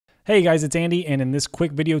Hey guys, it's Andy, and in this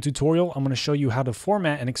quick video tutorial, I'm going to show you how to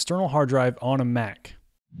format an external hard drive on a Mac.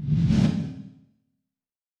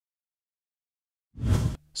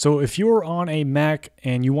 So if you're on a Mac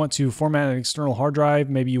and you want to format an external hard drive,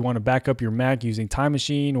 maybe you want to back up your Mac using Time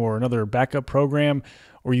Machine or another backup program,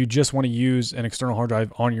 or you just want to use an external hard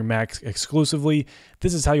drive on your Mac exclusively,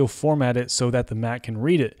 this is how you'll format it so that the Mac can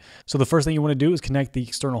read it. So the first thing you want to do is connect the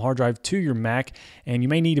external hard drive to your Mac, and you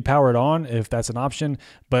may need to power it on if that's an option,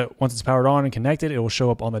 but once it's powered on and connected, it will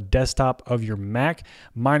show up on the desktop of your Mac.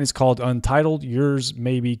 Mine is called Untitled, yours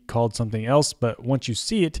may be called something else, but once you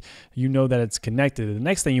see it, you know that it's connected. The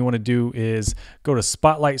next thing you want to do is go to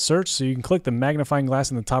Spotlight Search, so you can click the magnifying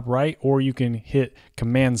glass in the top right, or you can hit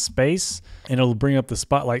Command Space, and it'll bring up the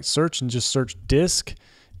Spotlight Search and just search Disk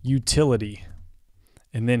Utility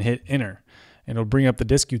and then hit Enter. And it'll bring up the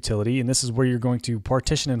disk utility, and this is where you're going to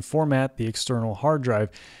partition and format the external hard drive.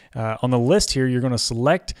 On the list here, you're going to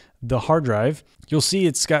select the hard drive. You'll see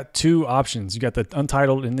it's got two options. You got the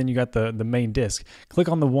Untitled, and then you got the main disk. Click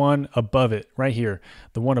on the one above it, right here,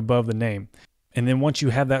 the one above the name. And then once you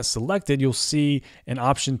have that selected, you'll see an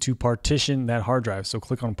option to partition that hard drive. So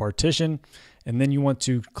click on Partition, and then you want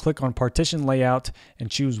to click on Partition Layout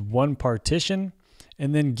and choose one partition,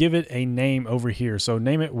 and then give it a name over here. So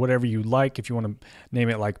name it whatever you like. If you want to name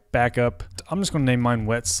it like Backup, I'm just going to name mine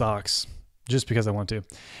Wet Socks, just because I want to.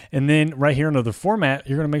 And then right here under the format,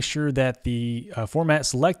 you're going to make sure that the format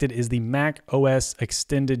selected is the Mac OS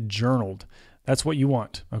Extended Journaled. That's what you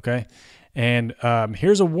want, okay? And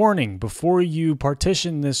here's a warning: before you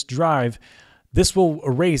partition this drive, this will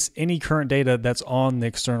erase any current data that's on the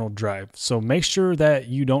external drive. So make sure that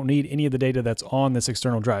you don't need any of the data that's on this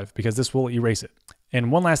external drive, because this will erase it. And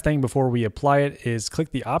one last thing before we apply it is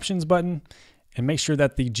click the Options button and make sure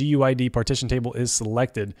that the GUID partition table is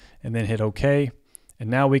selected, and then hit OK. And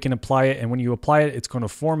now we can apply it, and when you apply it, it's going to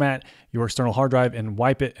format your external hard drive and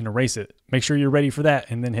wipe it and erase it. Make sure you're ready for that,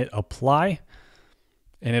 and then hit Apply.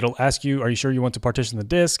 And it'll ask you, are you sure you want to partition the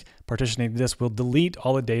disk? Partitioning the disk will delete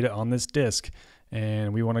all the data on this disk,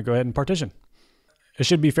 and we want to go ahead and partition. It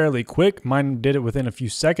should be fairly quick. Mine did it within a few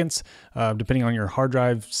seconds, depending on your hard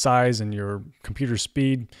drive size and your computer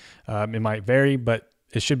speed. It might vary, but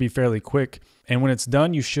it should be fairly quick. And when it's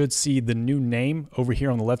done, you should see the new name over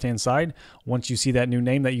here on the left-hand side. Once you see that new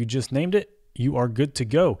name that you just named it, you are good to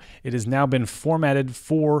go. It has now been formatted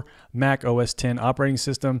for Mac OS X operating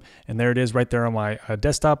system, and there it is right there on my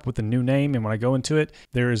desktop with the new name. And when I go into it,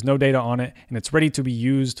 there is no data on it, and it's ready to be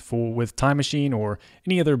used with Time Machine or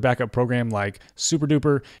any other backup program like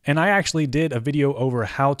SuperDuper. And I actually did a video over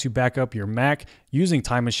how to back up your Mac using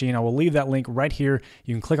Time Machine. I will leave that link right here.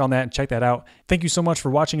 You can click on that and check that out. Thank you so much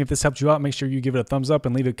for watching. If this helped you out, make sure you give it a thumbs up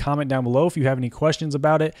and leave a comment down below if you have any questions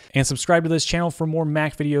about it, and subscribe to this channel for more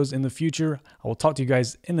Mac videos in the future. I will talk to you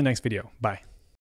guys in the next video. Bye.